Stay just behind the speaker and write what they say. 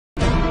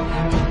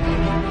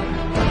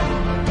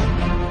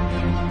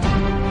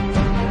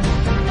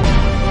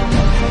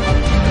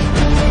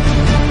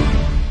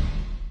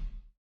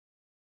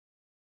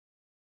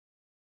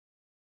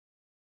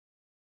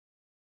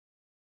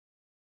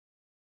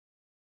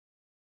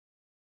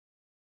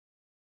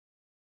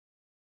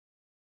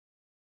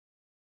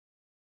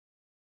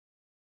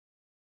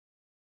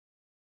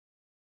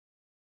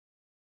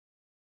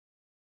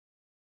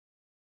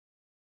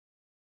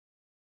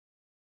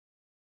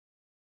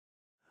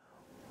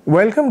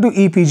Welcome to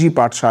EPG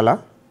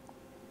Pathshala.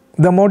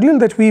 The module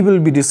that we will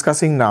be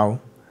discussing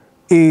now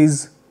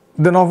is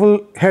the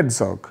novel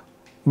Herzog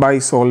by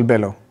Saul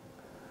Bellow.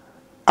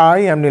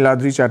 I am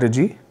Niladri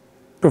Chatterjee,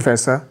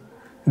 Professor,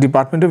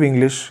 Department of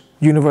English,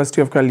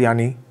 University of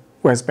Kalyani,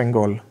 West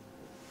Bengal.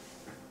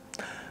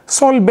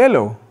 Saul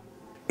Bellow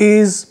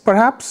is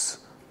perhaps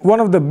one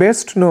of the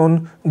best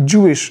known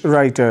Jewish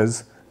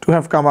writers to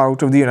have come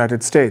out of the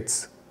United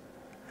States.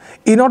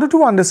 In order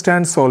to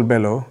understand Saul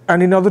Bellow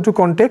and in order to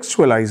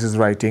contextualize his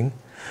writing,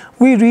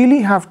 we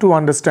really have to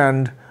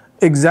understand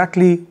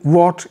exactly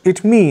what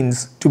it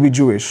means to be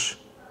Jewish.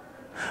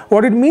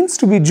 What it means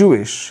to be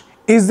Jewish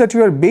is that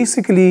you are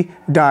basically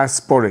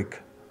diasporic.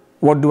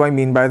 What do I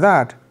mean by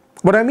that?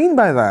 What I mean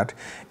by that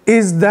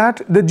is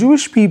that the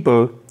Jewish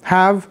people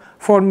have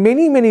for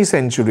many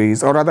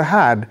centuries, or rather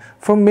had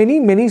for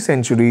many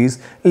centuries,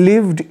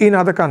 lived in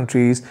other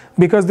countries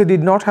because they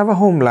did not have a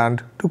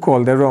homeland to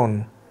call their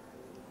own.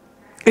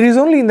 It is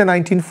only in the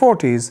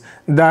 1940s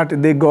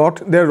that they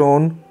got their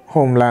own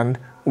homeland,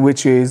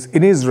 which is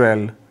in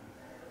Israel.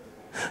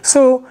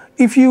 So,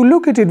 if you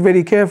look at it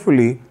very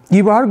carefully,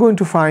 you are going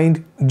to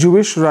find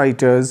Jewish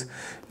writers,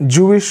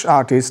 Jewish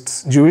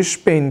artists,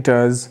 Jewish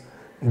painters,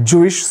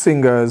 Jewish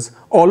singers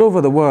all over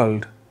the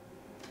world.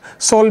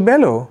 Saul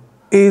Bellow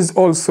is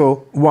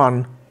also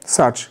one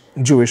such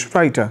Jewish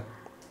writer.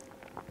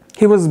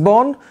 He was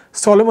born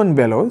Solomon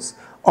Bellows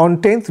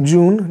on 10th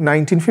June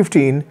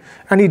 1915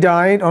 and he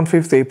died on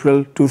 5th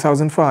April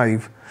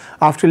 2005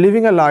 after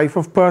living a life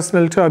of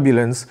personal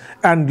turbulence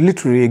and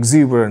literary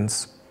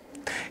exuberance.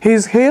 He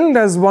is hailed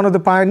as one of the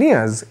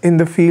pioneers in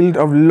the field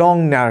of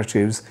long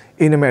narratives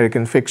in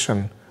American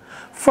fiction.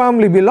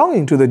 Firmly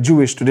belonging to the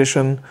Jewish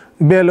tradition,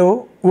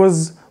 Bellow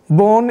was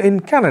born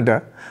in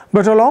Canada,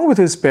 but along with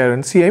his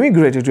parents, he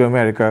emigrated to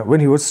America when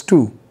he was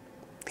 2.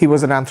 He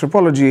was an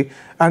anthropology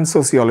and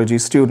sociology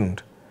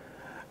student.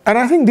 And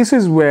I think this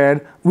is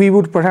where we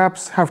would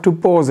perhaps have to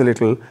pause a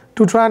little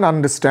to try and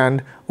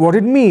understand what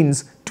it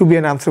means to be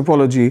an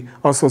anthropology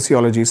or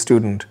sociology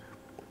student.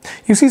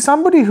 You see,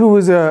 somebody who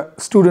is a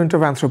student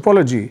of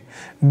anthropology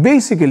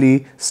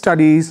basically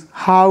studies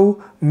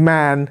how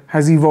man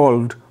has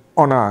evolved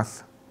on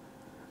Earth.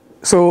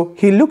 So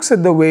he looks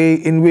at the way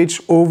in which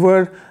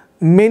over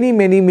many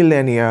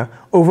millennia,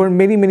 over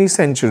many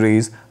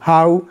centuries,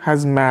 how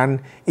has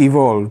man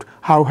evolved?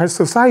 How has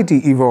society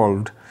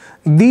evolved?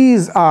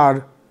 This is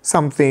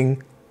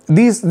something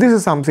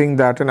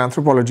that an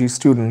anthropology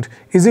student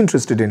is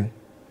interested in.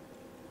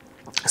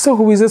 So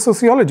who is a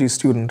sociology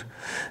student?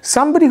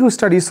 Somebody who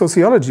studies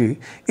sociology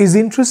is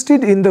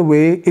interested in the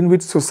way in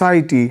which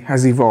society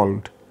has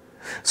evolved.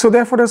 So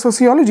therefore a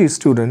sociology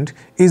student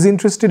is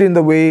interested in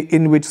the way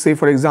in which, say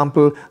for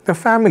example, the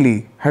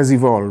family has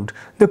evolved,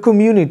 the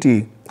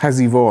community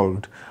has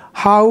evolved,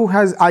 how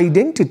has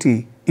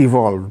identity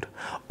evolved.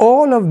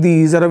 All of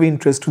these are of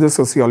interest to the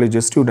sociology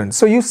student.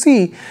 So you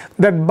see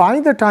that by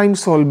the time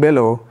Saul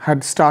Bellow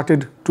had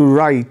started to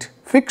write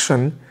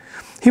fiction,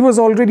 he was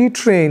already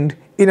trained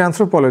in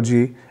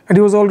anthropology and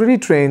he was already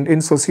trained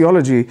in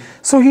sociology.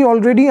 So he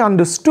already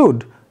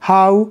understood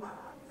how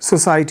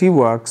society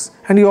works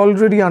and he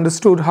already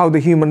understood how the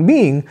human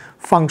being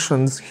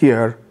functions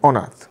here on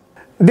Earth.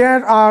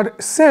 There are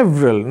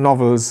several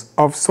novels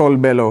of Saul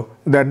Bellow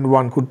that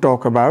one could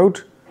talk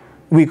about.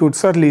 We could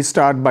certainly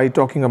start by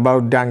talking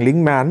about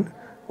Dangling Man,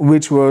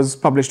 which was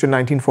published in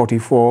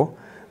 1944.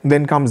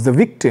 Then comes The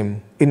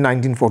Victim in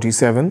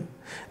 1947.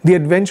 The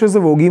Adventures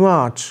of Ogie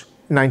March,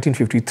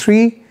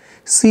 1953.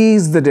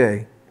 Seize the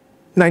Day,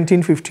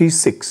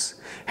 1956.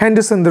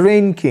 Henderson the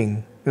Rain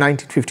King,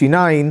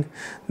 1959.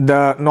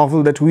 The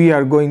novel that we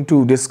are going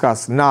to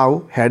discuss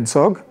now,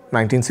 Herzog,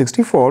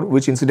 1964,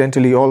 which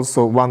incidentally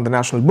also won the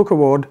National Book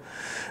Award.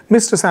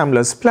 Mr.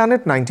 Samler's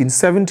Planet,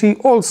 1970,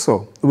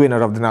 also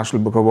winner of the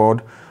National Book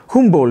Award.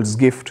 Humboldt's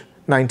Gift,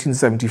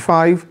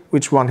 1975,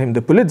 which won him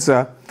the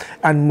Pulitzer,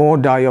 and More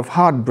Die of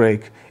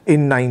Heartbreak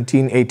in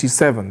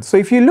 1987. So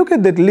if you look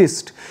at that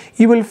list,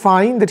 you will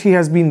find that he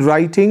has been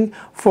writing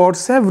for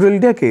several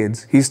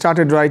decades. He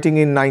started writing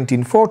in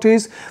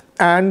 1940s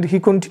and he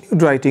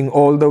continued writing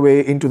all the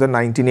way into the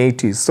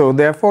 1980s. So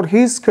therefore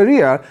his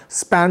career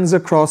spans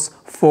across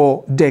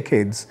 4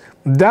 decades.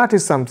 That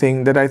is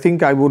something that I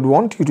think I would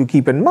want you to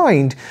keep in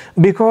mind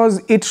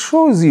because it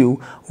shows you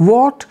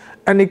what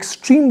an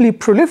extremely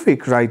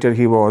prolific writer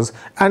he was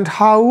and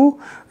how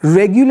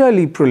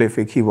regularly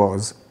prolific he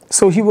was.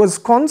 So he was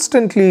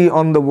constantly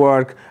on the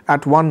work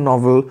at one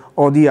novel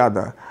or the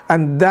other,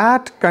 and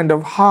that kind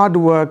of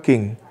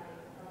hard-working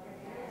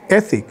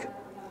ethic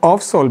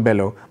of Saul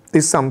Bellow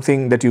is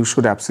something that you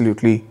should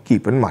absolutely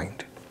keep in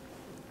mind.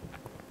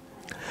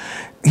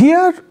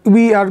 Here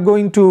we are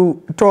going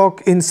to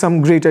talk in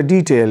some greater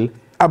detail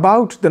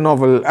about the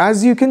novel.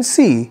 As you can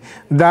see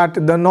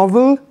that the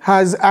novel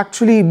has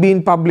actually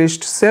been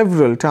published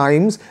several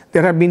times.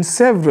 There have been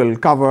several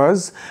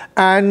covers,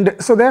 and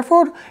so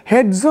therefore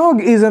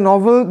Herzog is a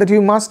novel that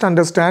you must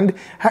understand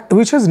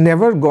which has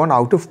never gone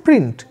out of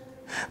print.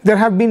 There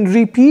have been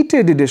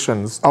repeated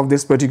editions of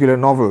this particular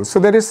novel, so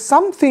there is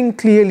something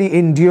clearly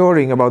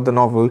enduring about the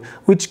novel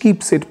which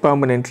keeps it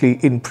permanently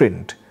in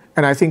print,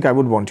 and I think I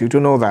would want you to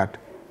know that.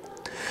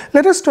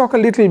 Let us talk a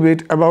little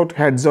bit about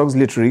Herzog's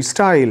literary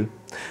style.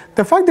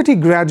 The fact that he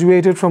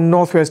graduated from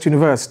Northwest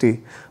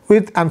University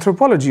with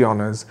anthropology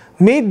honors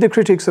made the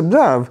critics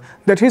observe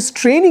that his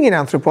training in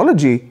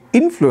anthropology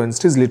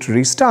influenced his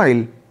literary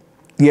style.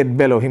 Yet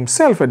Bellow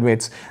himself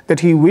admits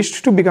that he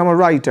wished to become a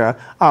writer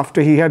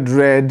after he had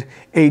read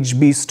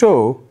H.B.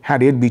 Stowe,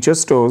 Harriet Beecher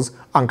Stowe's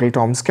Uncle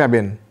Tom's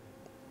Cabin,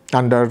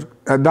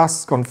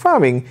 thus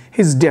confirming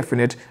his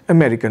definite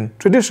American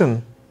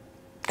tradition.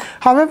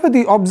 However,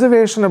 the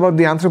observation about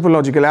the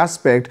anthropological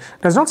aspect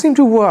does not seem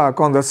to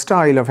work on the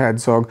style of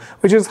Herzog,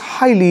 which is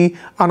highly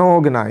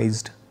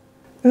unorganized.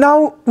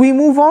 Now we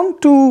move on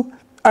to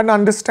an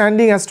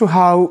understanding as to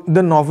how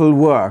the novel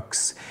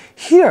works.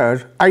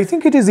 Here, I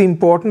think it is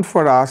important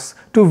for us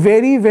to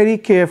very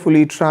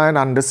carefully try and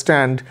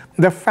understand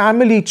the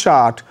family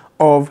chart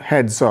of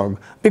Herzog,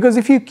 because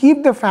if you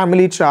keep the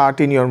family chart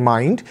in your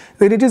mind,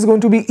 then it is going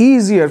to be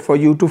easier for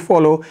you to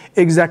follow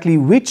exactly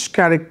which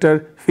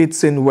character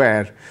fits in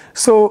where.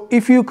 So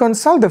if you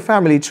consult the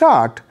family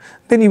chart,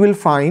 then you will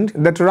find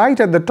that right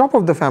at the top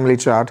of the family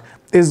chart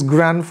is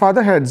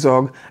grandfather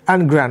Herzog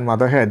and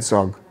grandmother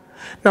Herzog.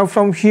 Now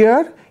from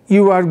here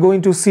you are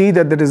going to see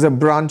that there is a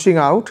branching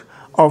out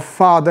of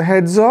father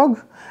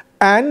Herzog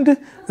and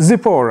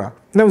Zipporah.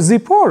 Now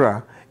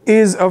Zipporah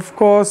is of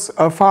course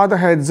father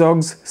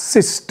Herzog's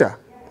sister.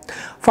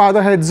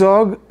 Father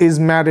Herzog is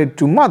married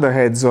to mother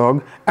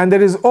Herzog, and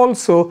there is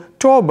also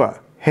Tauber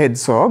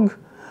Herzog,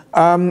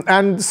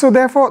 and so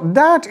therefore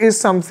that is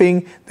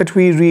something that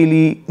we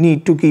really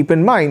need to keep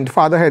in mind.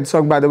 Father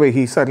Herzog, by the way,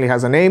 he certainly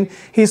has a name.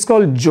 He's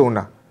called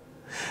Jonah.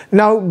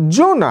 Now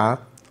Jonah,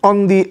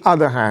 on the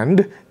other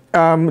hand,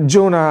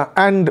 Jonah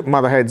and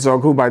mother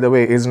Herzog, who by the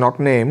way is not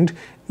named,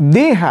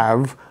 they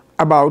have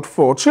about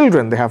 4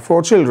 children. They have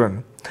 4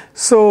 children.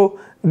 So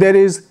there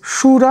is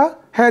Shura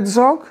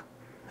Herzog,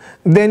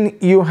 then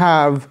you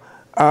have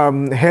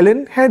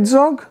Helen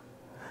Herzog,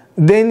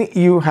 then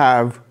you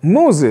have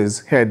Moses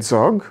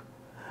Herzog,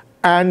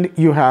 and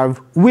you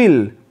have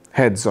Will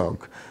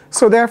Herzog.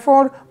 So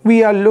therefore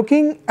we are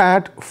looking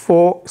at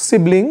 4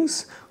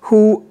 siblings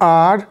who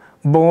are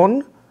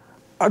born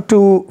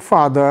to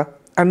father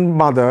and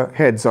mother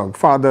Herzog.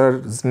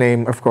 Father's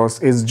name of course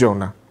is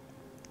Jonah.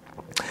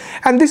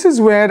 And this is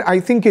where I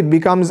think it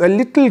becomes a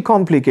little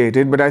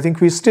complicated, but I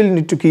think we still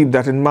need to keep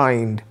that in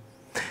mind.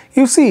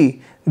 You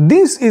see,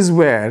 this is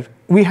where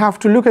we have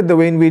to look at the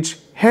way in which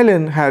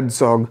Helen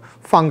Herzog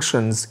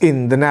functions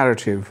in the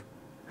narrative.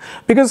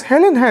 Because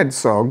Helen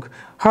Herzog,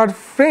 her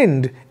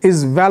friend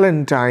is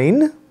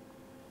Valentine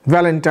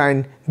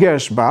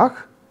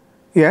Gershbach,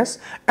 yes,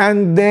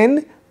 and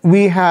then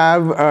we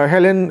have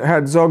Helen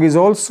Herzog is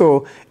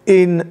also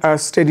in a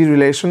steady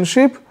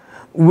relationship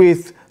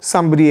with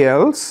somebody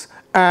else,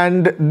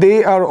 and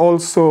they are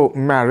also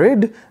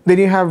married. Then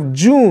you have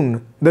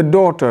June, the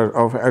daughter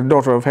of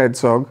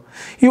Herzog.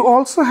 You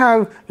also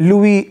have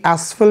Louis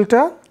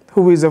Asfelter,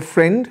 who is a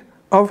friend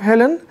of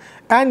Helen,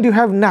 and you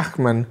have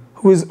Nachman,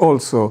 who is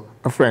also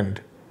a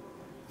friend.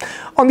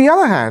 On the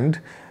other hand,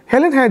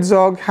 Helen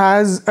Herzog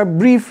has a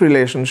brief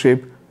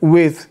relationship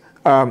with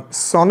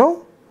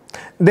Sono.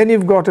 Then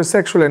you've got a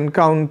sexual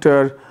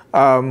encounter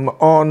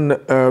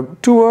on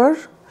tour.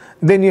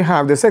 Then you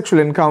have the sexual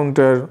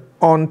encounter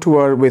on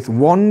tour with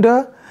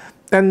Wanda,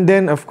 and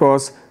then of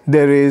course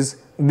there is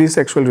the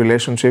sexual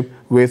relationship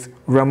with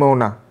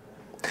Ramona.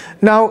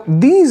 Now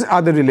these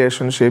are the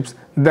relationships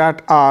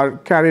that are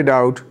carried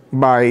out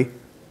by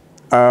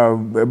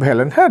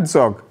Helen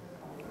Herzog,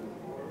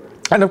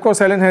 and of course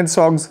Helen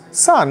Herzog's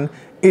son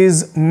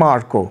is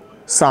Marco,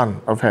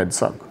 son of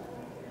Herzog.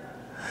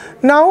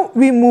 Now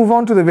we move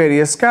on to the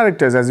various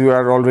characters. As you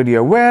are already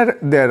aware,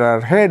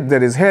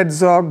 there is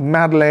Herzog,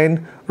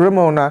 Madeleine,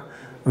 Ramona,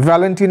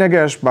 Valentina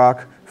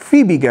Gershbach,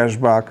 Phoebe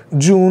Gershbach,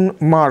 June,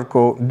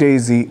 Marco,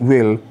 Daisy,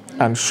 Will,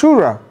 and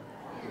Shura.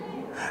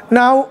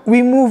 Now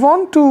we move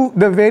on to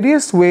the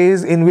various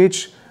ways in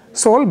which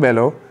Saul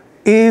Bellow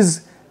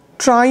is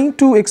trying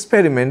to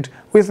experiment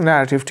with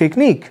narrative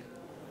technique.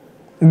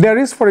 There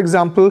is, for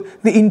example,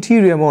 the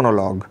interior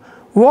monologue.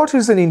 What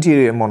is an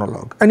interior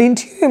monologue? An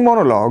interior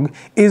monologue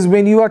is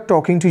when you are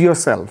talking to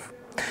yourself.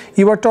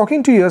 You are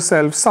talking to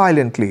yourself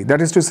silently.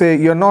 That is to say,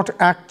 you're not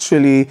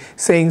actually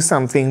saying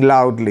something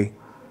loudly.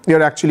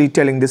 You're actually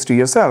telling this to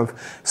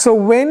yourself. So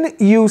when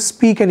you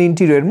speak an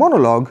interior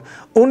monologue,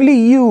 only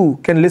you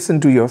can listen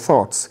to your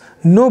thoughts.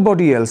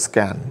 Nobody else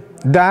can.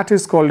 That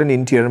is called an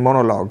interior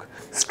monologue.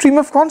 Stream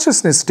of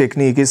consciousness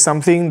technique is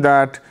something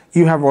that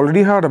you have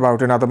already heard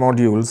about in other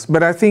modules,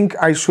 but I think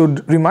I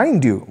should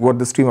remind you what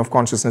the stream of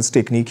consciousness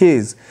technique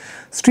is.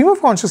 Stream of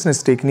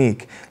consciousness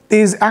technique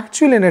is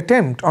actually an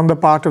attempt on the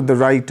part of the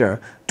writer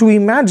to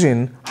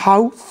imagine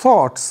how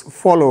thoughts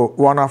follow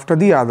one after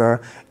the other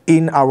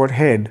in our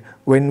head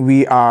when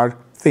we are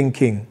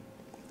thinking.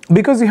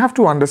 Because you have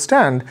to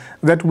understand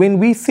that when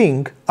we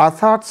think, our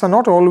thoughts are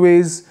not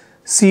always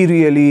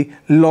serially,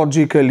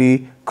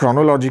 logically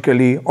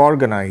chronologically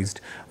organized.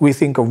 We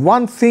think of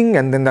one thing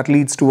and then that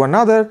leads to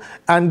another,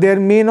 and there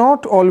may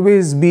not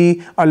always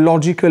be a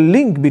logical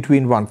link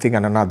between one thing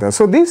and another.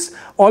 So this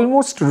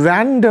almost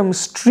random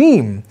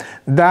stream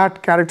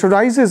that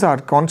characterizes our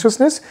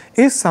consciousness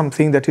is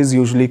something that is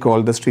usually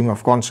called the stream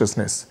of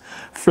consciousness.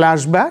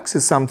 Flashbacks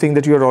is something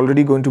that you are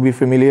already going to be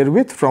familiar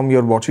with from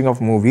your watching of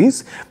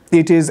movies.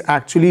 It is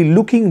actually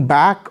looking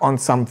back on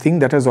something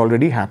that has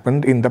already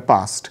happened in the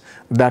past.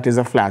 That is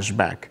a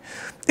flashback.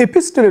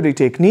 Epistolary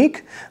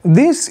technique,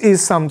 this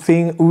is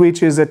something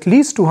which is at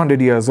least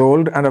 200 years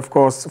old, and of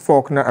course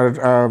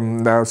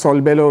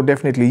Saul Bellow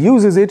definitely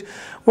uses it.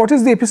 What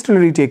is the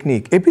epistolary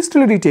technique?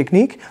 Epistolary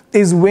technique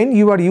is when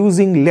you are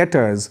using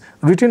letters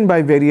written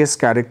by various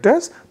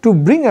characters to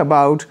bring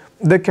about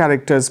the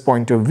character's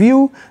point of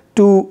view,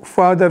 to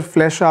further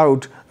flesh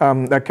out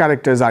the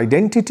character's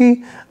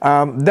identity.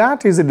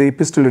 That is the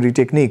epistolary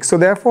technique. So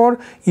therefore,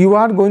 you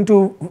are going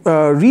to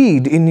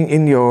read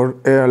in your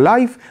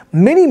life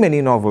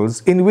many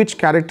novels in which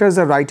characters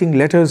are writing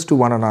letters to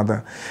one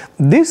another.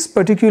 This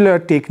particular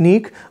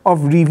technique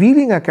of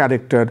revealing a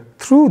character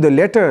through the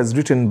letters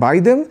written by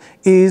them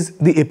is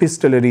the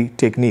epistolary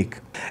technique.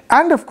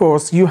 And of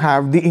course, you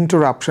have the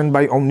interruption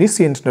by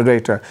omniscient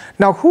narrator.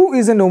 Now, who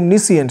is an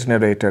omniscient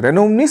narrator? An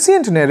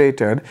omniscient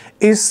narrator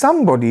is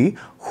somebody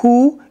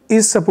who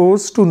is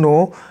supposed to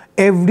know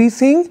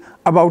everything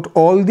about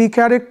all the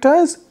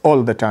characters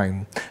all the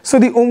time. So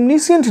the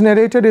omniscient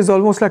narrator is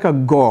almost like a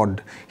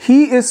god.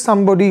 He is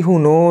somebody who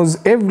knows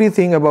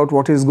everything about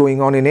what is going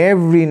on in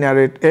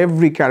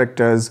every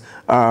character's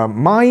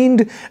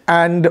mind,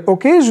 and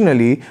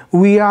occasionally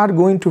we are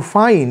going to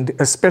find,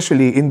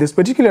 especially in this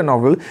particular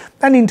novel,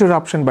 an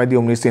interruption by the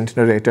omniscient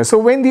narrator. So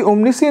when the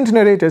omniscient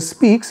narrator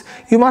speaks,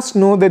 you must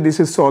know that this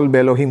is Saul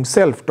Bellow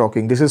himself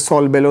talking. This is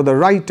Saul Bellow, the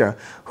writer,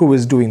 who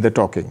is doing the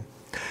talking.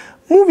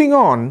 Moving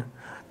on,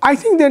 I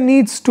think there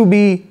needs to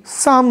be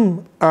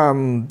some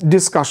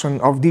discussion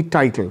of the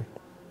title.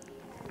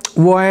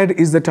 Where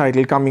is the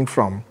title coming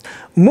from?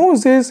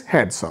 Moses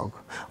Herzog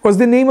was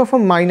the name of a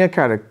minor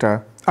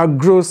character, a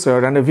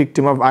grocer and a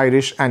victim of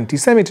Irish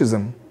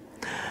anti-Semitism.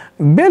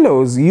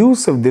 Bellow's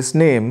use of this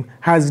name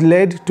has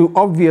led to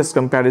obvious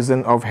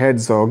comparison of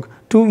Herzog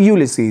to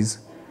Ulysses.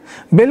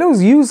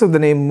 Bellow's use of the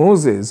name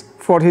Moses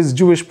for his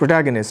Jewish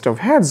protagonist of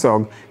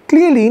Herzog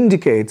clearly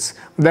indicates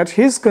that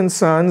his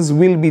concerns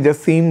will be the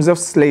themes of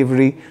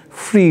slavery,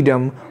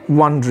 freedom,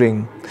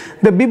 wandering.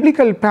 The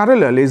biblical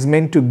parallel is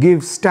meant to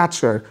give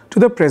stature to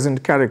the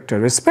present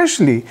character,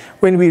 especially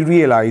when we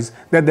realize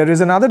that there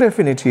is another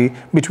affinity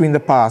between the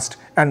past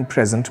and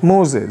present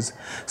Moses.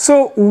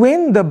 So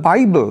when the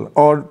Bible,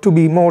 or to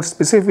be more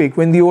specific,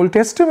 when the Old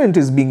Testament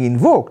is being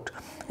invoked,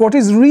 what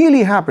is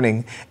really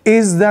happening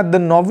is that the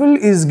novel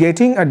is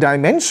getting a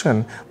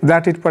dimension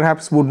that it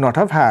perhaps would not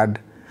have had.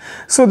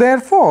 So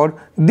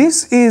therefore,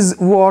 this is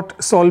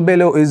what Saul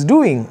Bellow is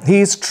doing.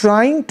 He is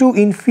trying to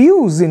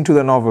infuse into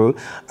the novel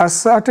a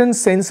certain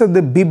sense of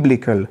the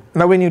biblical.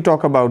 Now when you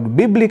talk about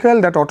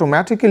biblical, that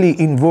automatically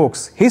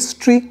invokes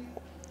history.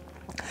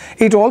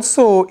 It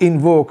also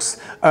invokes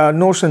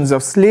notions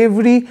of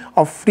slavery,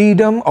 of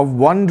freedom, of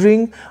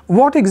wandering.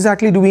 What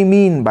exactly do we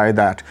mean by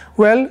that?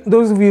 Well,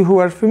 those of you who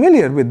are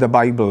familiar with the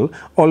Bible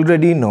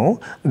already know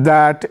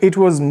that it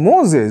was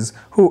Moses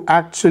who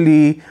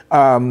actually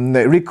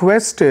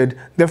requested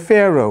the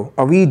Pharaoh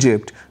of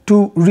Egypt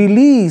to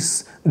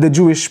release the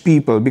Jewish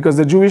people, because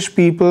the Jewish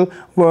people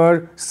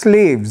were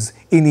slaves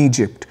in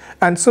Egypt.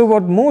 And so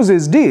what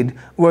Moses did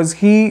was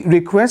he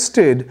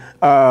requested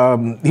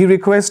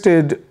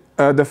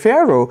the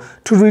Pharaoh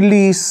to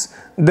release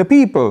the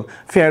people.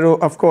 Pharaoh,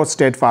 of course,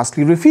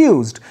 steadfastly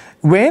refused.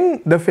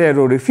 When the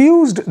Pharaoh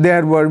refused,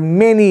 there were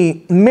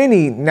many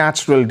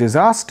natural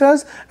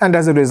disasters, and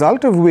as a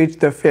result of which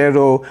the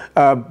Pharaoh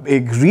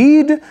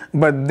agreed.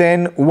 But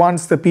then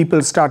once the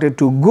people started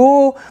to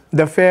go,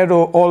 the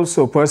Pharaoh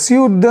also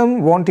pursued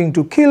them, wanting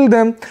to kill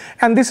them.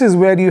 And this is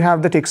where you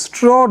have that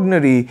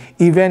extraordinary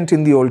event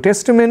in the Old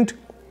Testament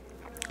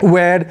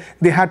where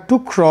they had to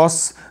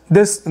cross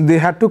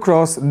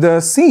the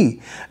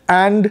sea,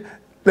 and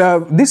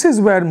this is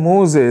where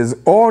Moses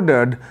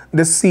ordered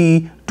the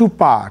sea to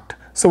part.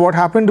 So what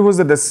happened was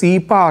that the sea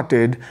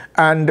parted,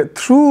 and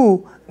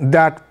through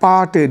that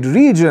parted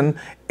region,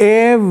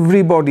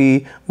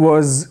 everybody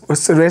was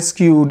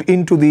rescued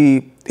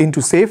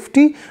into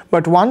safety.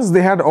 But once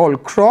they had all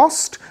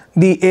crossed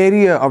the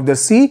area of the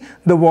sea,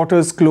 the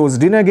waters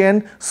closed in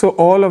again, so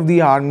all of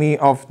the army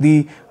of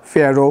the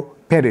Pharaoh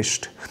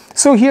perished.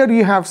 So here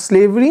you have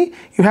slavery,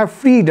 you have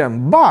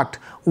freedom, but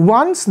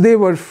once they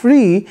were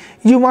free,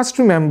 you must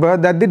remember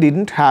that they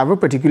didn't have a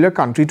particular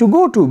country to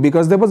go to,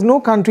 because there was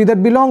no country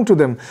that belonged to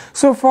them.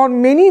 So for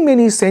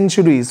many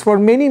centuries, for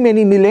many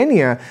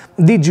millennia,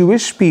 the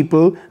Jewish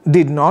people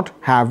did not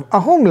have a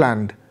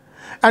homeland.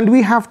 And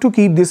we have to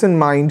keep this in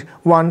mind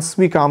once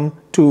we come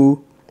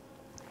to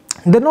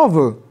the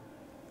novel.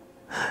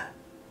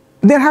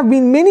 There have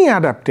been many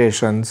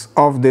adaptations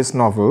of this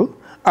novel.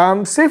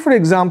 Say for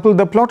example,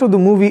 the plot of the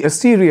movie A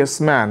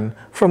Serious Man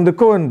from the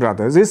Coen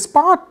brothers is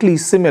partly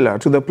similar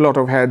to the plot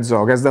of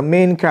Herzog, as the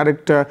main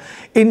character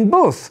in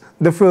both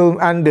the film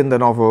and in the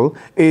novel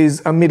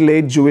is a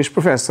middle-aged Jewish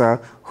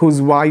professor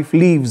whose wife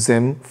leaves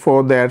him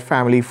for their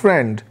family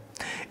friend.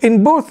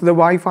 In both, the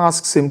wife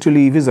asks him to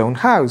leave his own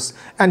house,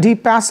 and he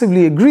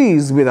passively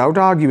agrees without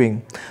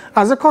arguing.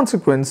 As a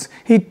consequence,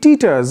 he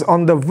teeters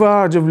on the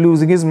verge of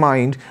losing his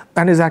mind,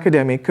 and his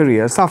academic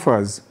career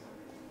suffers.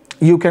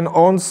 You can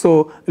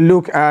also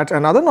look at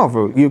another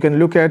novel. You can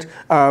look at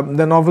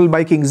the novel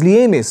by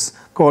Kingsley Amis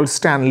called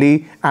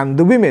Stanley and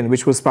the Women,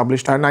 which was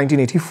published in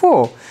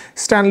 1984.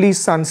 Stanley's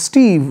son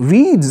Steve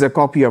reads a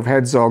copy of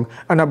Herzog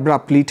and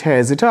abruptly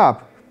tears it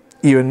up.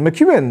 Ian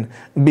McEwan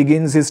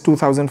begins his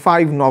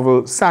 2005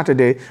 novel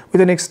Saturday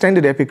with an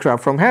extended epigraph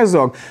from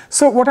Herzog.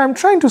 So what I'm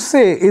trying to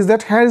say is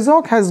that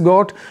Herzog has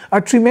got a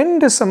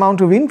tremendous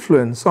amount of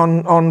influence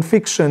on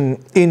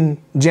fiction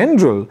in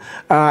general,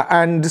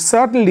 and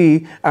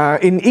certainly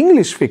in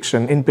English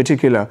fiction in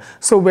particular.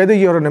 So whether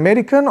you're an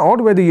American or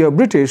whether you're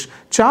British,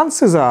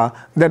 chances are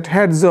that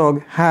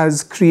Herzog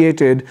has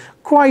created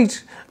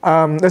quite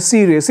a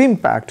serious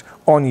impact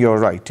on your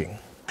writing.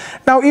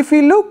 Now, if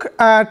we look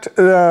at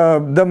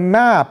the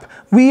map,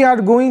 we are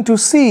going to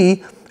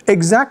see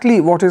exactly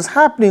what is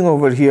happening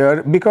over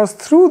here, because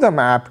through the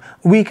map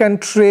we can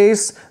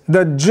trace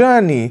the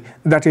journey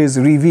that is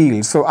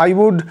revealed. So I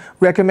would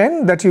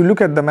recommend that you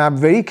look at the map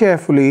very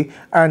carefully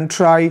and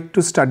try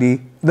to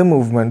study the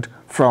movement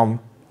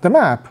from the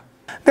map.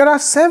 There are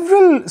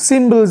several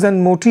symbols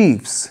and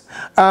motifs,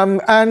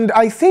 and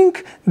I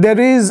think there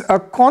is a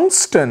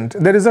constant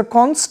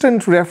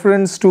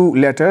reference to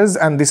letters,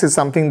 and this is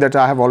something that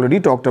I have already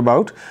talked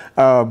about,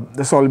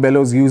 Saul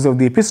Bellow's use of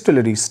the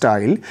epistolary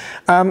style,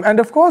 and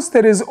of course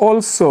there is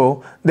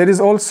also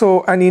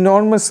an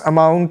enormous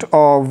amount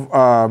of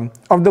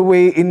the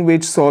way in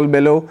which Saul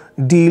Bellow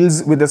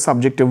deals with the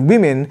subject of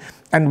women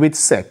and with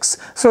sex.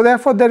 So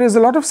therefore there is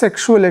a lot of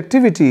sexual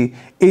activity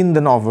in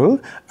the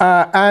novel,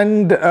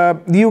 and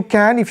you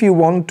can, if you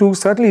want to,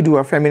 certainly do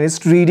a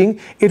feminist reading.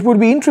 It would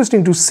be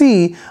interesting to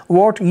see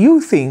what you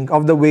think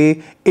of the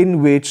way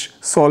in which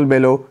Saul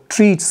Bellow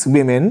treats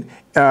women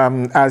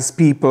as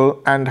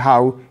people and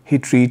how he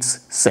treats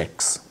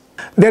sex.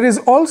 There is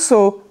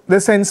also the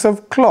sense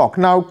of clock.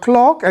 Now,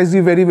 clock, as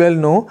you very well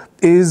know,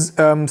 is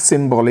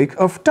symbolic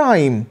of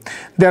time.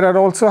 There are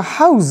also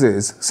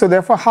houses, so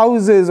therefore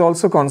houses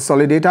also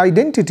consolidate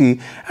identity,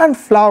 and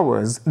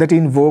flowers that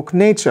invoke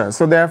nature.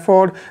 So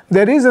therefore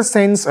there is a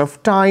sense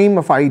of time,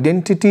 of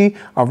identity,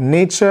 of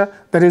nature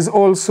that is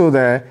also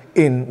there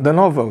in the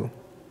novel.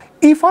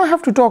 If I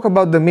have to talk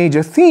about the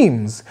major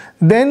themes,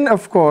 then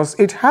of course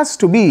it has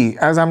to be,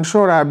 as I'm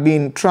sure I've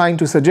been trying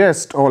to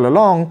suggest all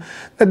along,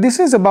 that this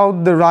is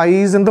about the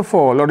rise and the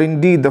fall, or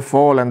indeed the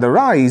fall and the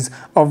rise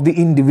of the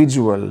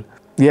individual.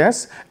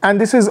 Yes,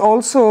 and this is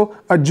also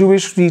a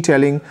Jewish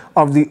retelling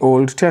of the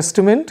Old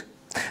Testament.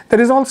 There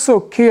is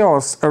also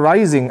chaos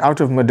arising out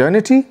of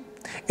modernity.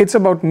 It's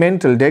about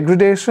mental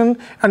degradation,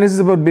 and it's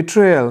about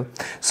betrayal.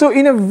 So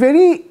in a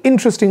very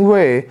interesting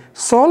way,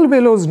 Saul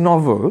Bellow's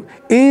novel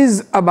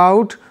is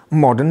about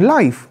modern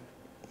life.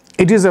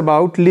 It is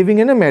about living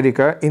in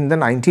America in the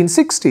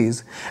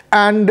 1960s,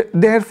 and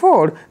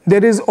therefore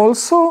there is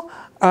also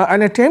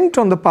an attempt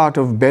on the part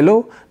of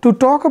Bellow to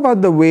talk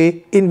about the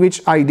way in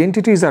which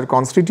identities are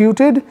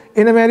constituted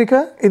in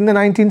America in the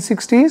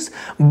 1960s.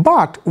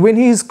 But when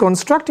he is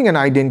constructing an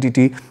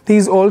identity, he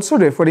is also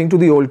referring to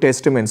the Old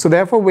Testament. So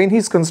therefore, when he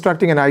is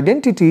constructing an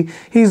identity,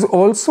 he is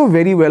also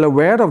very well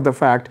aware of the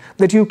fact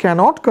that you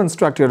cannot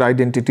construct your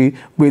identity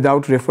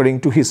without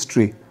referring to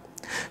history.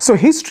 So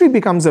history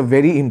becomes a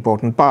very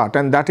important part,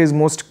 and that is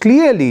most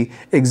clearly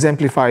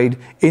exemplified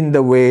in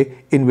the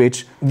way in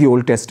which the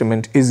Old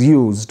Testament is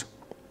used.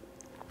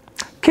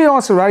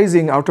 Chaos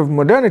arising out of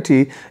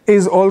modernity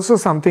is also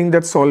something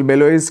that Saul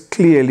Bellow is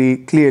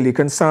clearly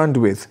concerned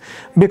with,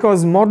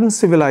 because modern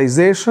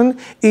civilization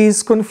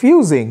is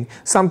confusing.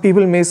 Some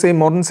people may say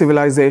modern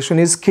civilization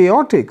is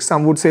chaotic.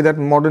 Some would say that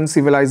modern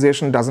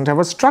civilization doesn't have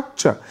a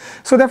structure.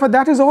 So therefore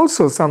that is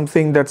also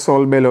something that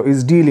Saul Bellow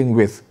is dealing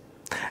with.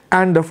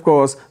 And of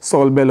course,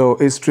 Saul Bellow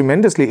is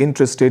tremendously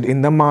interested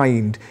in the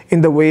mind,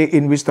 in the way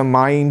in which the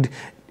mind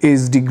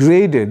is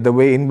degraded, the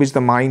way in which the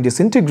mind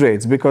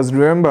disintegrates, because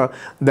remember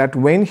that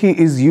when he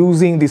is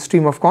using the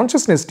stream of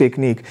consciousness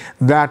technique,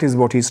 that is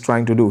what he's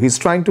trying to do. He's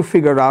trying to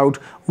figure out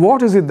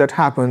what is it that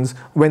happens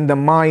when the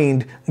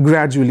mind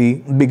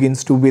gradually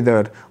begins to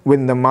wither,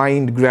 when the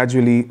mind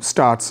gradually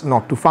starts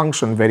not to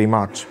function very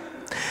much.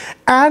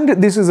 And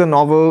this is a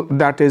novel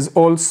that is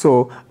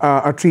also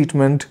a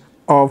treatment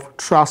of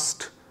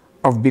trust,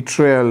 of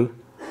betrayal,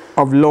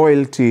 of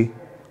loyalty,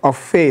 of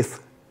faith.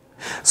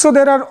 So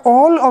there are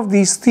all of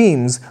these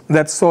themes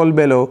that Saul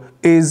Bellow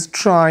is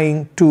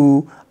trying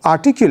to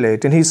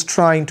articulate, and he's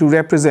trying to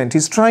represent,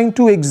 he's trying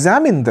to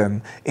examine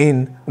them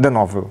in the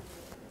novel.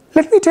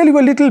 Let me tell you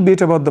a little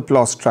bit about the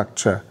plot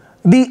structure.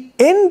 The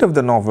end of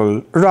the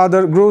novel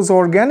rather grows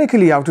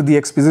organically out of the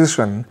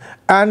exposition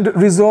and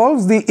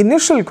resolves the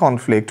initial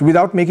conflict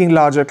without making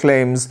larger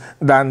claims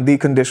than the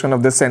condition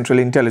of the Central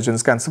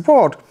Intelligence can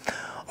support.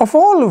 Of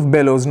all of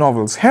Bellow's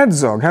novels,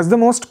 Herzog has the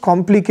most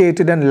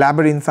complicated and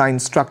labyrinthine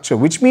structure,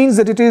 which means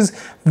that it is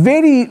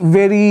very,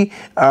 very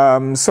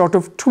sort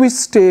of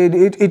twisted.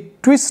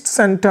 It twists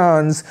and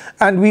turns,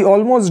 and we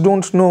almost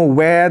don't know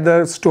where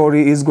the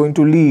story is going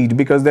to lead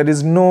because there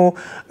is no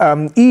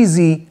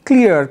easy,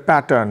 clear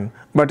pattern.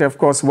 But of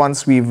course,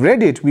 once we've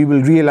read it, we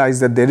will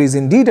realize that there is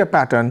indeed a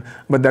pattern,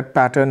 but that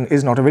pattern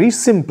is not a very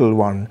simple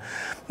one.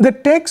 The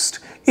text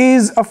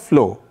is a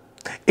flow.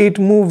 It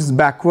moves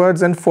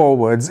backwards and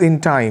forwards in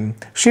time,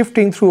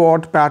 shifting through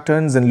odd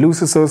patterns and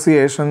loose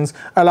associations,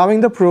 allowing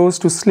the prose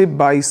to slip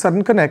by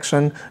sudden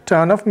connection,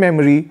 turn of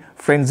memory,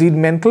 frenzied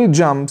mental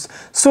jumps.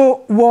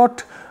 So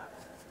what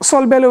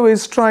Saul Bellow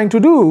is trying to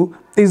do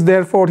is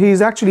therefore he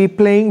is actually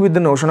playing with the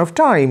notion of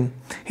time.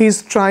 He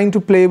is trying to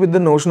play with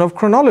the notion of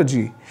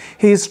chronology.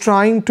 He is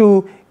trying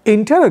to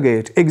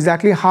interrogate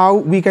exactly how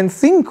we can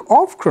think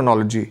of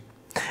chronology.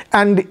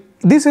 And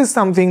this is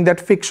something that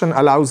fiction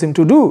allows him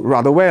to do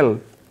rather well.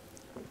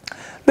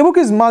 The book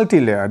is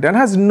multi-layered and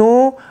has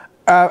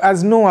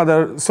as no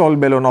other Saul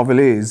Bellow novel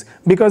is,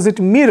 because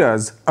it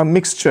mirrors a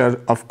mixture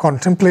of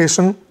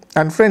contemplation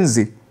and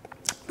frenzy,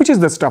 which is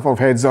the stuff of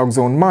Herzog's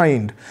own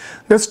mind.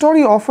 The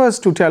story offers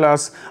to tell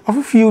us of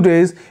a few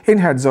days in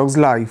Herzog's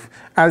life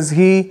as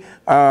he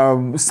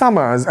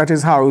summers at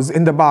his house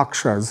in the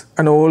Berkshires,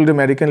 an old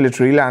American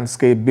literary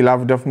landscape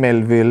beloved of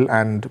Melville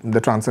and the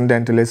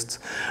Transcendentalists,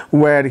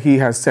 where he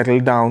has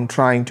settled down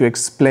trying to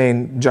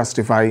explain,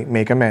 justify,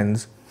 make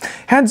amends.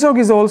 Herzog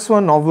is also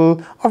a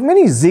novel of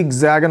many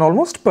zigzag and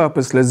almost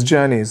purposeless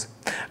journeys.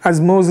 As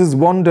Moses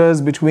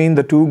wanders between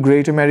the two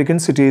great American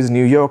cities,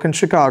 New York and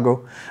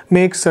Chicago,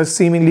 makes a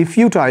seemingly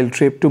futile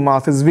trip to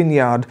Martha's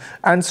Vineyard,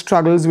 and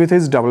struggles with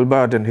his double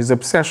burden, his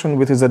obsession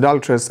with his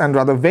adulterous and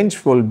rather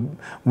vengeful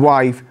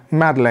wife,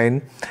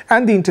 Madeleine,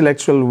 and the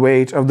intellectual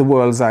weight of the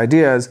world's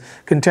ideas,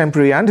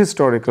 contemporary and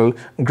historical,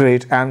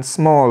 great and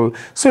small.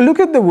 So look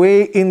at the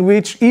way in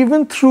which,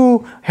 even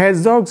through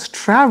Herzog's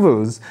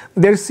travels,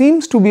 there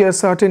seems to be a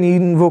certain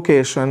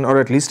invocation, or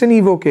at least an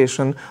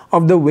evocation,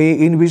 of the way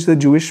in which the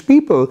Jewish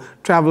people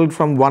traveled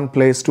from one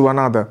place to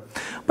another.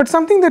 But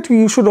something that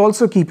you should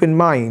also keep in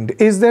mind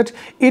is that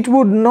it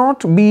would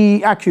not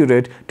be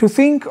accurate to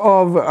think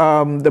of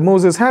the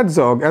Moses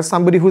Herzog as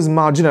somebody who is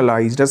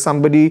marginalized, as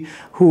somebody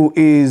who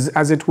is,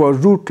 as it were,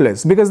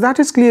 rootless, because that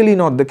is clearly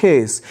not the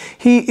case.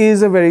 He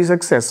is a very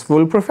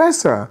successful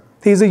professor.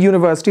 He is a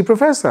university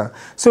professor.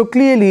 So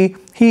clearly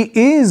he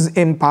is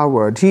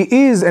empowered. He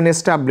is an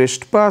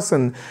established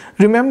person.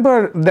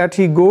 Remember that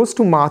he goes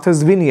to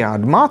Martha's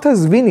Vineyard.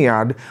 Martha's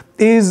Vineyard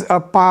is a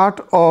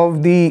part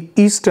of the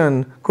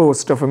eastern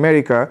coast of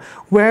America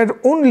where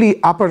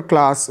only upper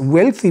class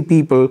wealthy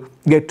people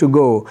get to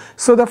go.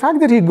 So the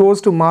fact that he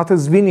goes to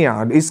Martha's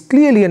Vineyard is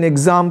clearly an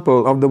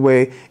example of the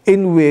way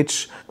in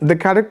which the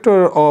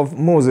character of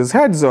Moses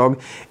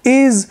Herzog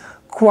is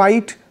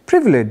quite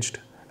privileged.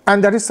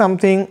 And that is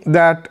something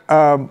that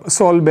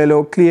Saul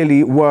Bellow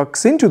clearly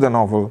works into the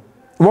novel.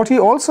 What he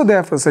also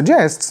therefore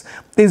suggests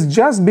is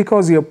just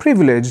because you're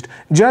privileged,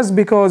 just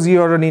because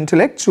you're an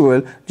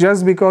intellectual,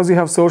 just because you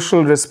have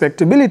social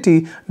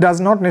respectability does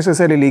not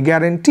necessarily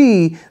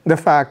guarantee the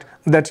fact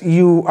that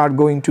you are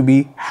going to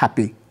be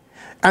happy.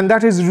 And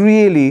that is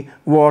really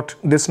what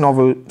this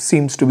novel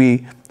seems to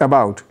be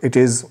about. It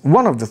is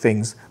one of the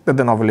things that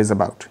the novel is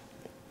about.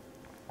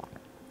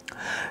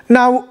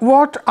 Now,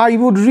 what I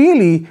would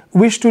really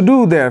wish to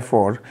do,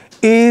 therefore,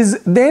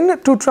 is then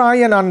to try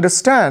and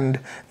understand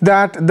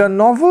that the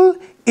novel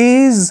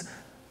is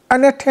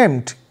an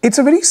attempt. It's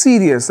a very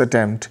serious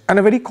attempt and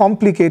a very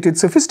complicated,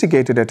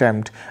 sophisticated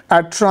attempt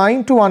at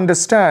trying to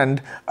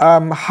understand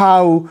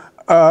how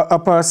a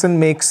person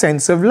makes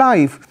sense of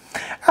life.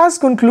 As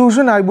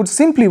conclusion, I would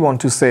simply want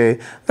to say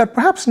that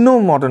perhaps no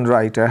modern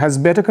writer has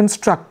better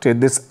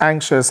constructed this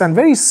anxious and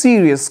very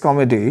serious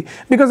comedy,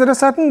 because there are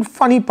certain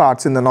funny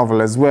parts in the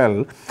novel as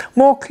well,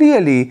 more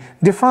clearly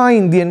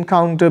define the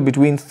encounter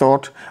between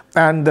thought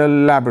and the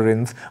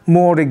labyrinth,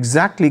 more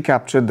exactly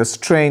captured the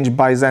strange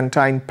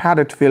Byzantine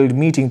parrot-filled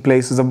meeting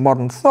places of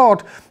modern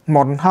thought,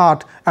 modern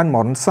heart, and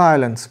modern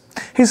silence.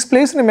 His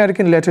place in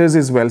American letters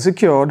is well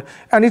secured,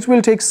 and it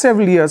will take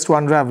several years to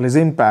unravel his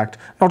impact,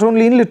 not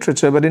only in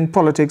literature but in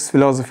politics,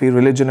 philosophy,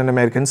 religion, and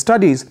American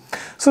studies.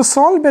 So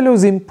Saul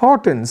Bellow's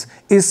importance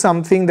is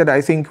something that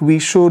I think we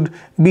should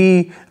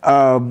be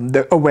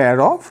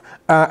aware of,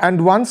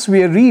 and once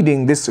we are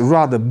reading this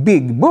rather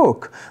big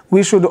book,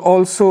 we should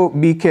also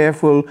be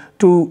careful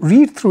to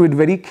read through it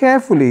very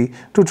carefully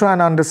to try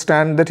and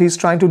understand that he's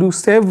trying to do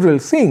several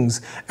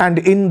things, and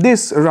in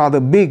this rather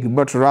big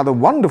but rather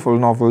wonderful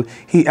novel,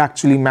 he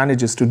actually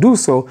manages to do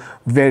so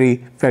very,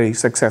 very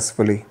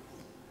successfully.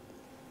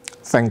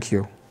 Thank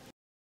you.